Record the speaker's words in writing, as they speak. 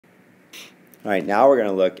All right, now we're going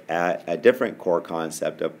to look at a different core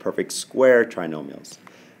concept of perfect square trinomials.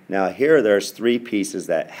 Now here there's three pieces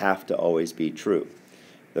that have to always be true.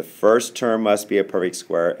 The first term must be a perfect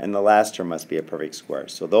square and the last term must be a perfect square.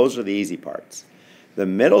 So those are the easy parts. The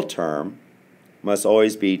middle term must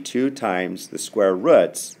always be 2 times the square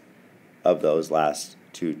roots of those last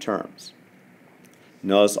two terms.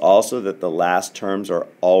 Notice also that the last terms are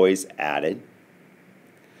always added.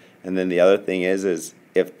 And then the other thing is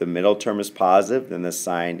if the middle term is positive, then the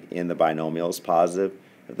sign in the binomial is positive.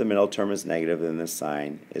 If the middle term is negative, then the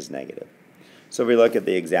sign is negative. So if we look at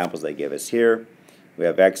the examples they give us here, we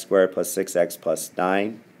have x squared plus 6x plus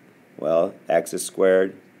 9. Well, x is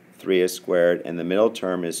squared, 3 is squared, and the middle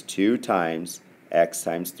term is 2 times x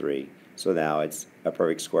times 3. So now it's a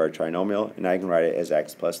perfect square trinomial, and I can write it as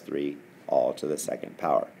x plus 3 all to the second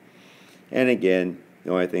power. And again,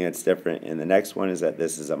 the only thing that's different in the next one is that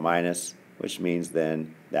this is a minus, which means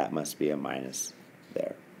then that must be a minus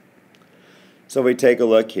there. So if we take a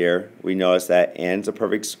look here, we notice that n's a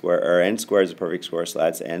perfect square, or n squared is a perfect square, so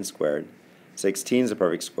that's n squared. 16 is a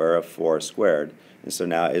perfect square of 4 squared. And so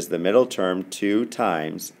now is the middle term 2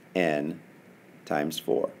 times n times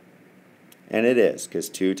 4? And it is, because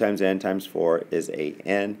 2 times n times 4 is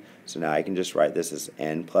 8n. So now I can just write this as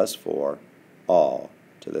n plus 4 all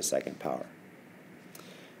to the second power.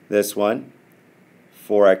 This one,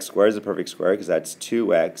 4x squared is a perfect square because that's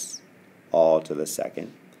 2x all to the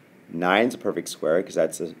second. 9 is a perfect square because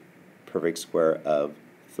that's a perfect square of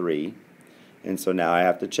 3. And so now I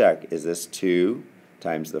have to check, is this 2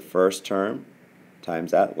 times the first term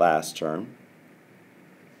times that last term?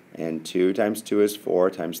 And 2 times 2 is 4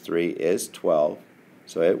 times 3 is 12.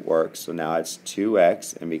 So it works. So now it's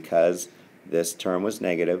 2x, and because this term was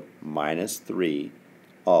negative, minus 3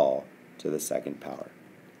 all to the second power.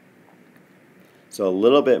 So a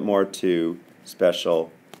little bit more to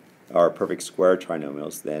special or perfect square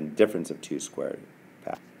trinomials than difference of 2 squared.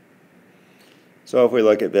 So if we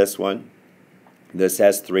look at this one, this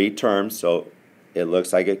has 3 terms, so it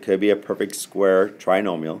looks like it could be a perfect square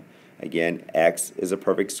trinomial. Again, x is a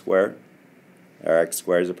perfect square, or x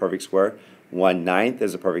squared is a perfect square. 1/9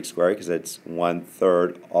 is a perfect square because it's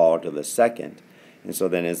 1/3 all to the second. And so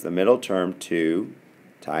then is the middle term 2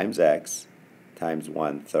 times x times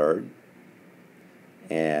 1/3.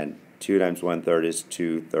 And 2 times 1/3 is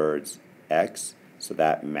 2/3 x. So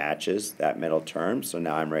that matches that middle term. So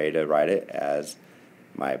now I'm ready to write it as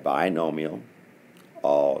my binomial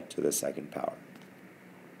all to the second power.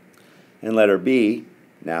 And letter B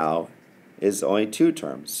now is only 2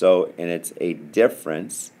 terms. So, and it's a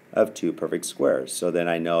difference of 2 perfect squares. So then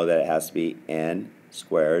I know that it has to be n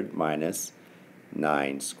squared minus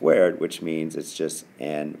 9 squared, which means it's just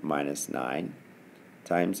n minus 9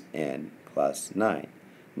 times n plus 9.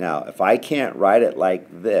 Now, if I can't write it like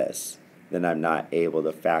this, then I'm not able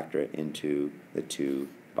to factor it into the 2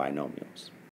 binomials.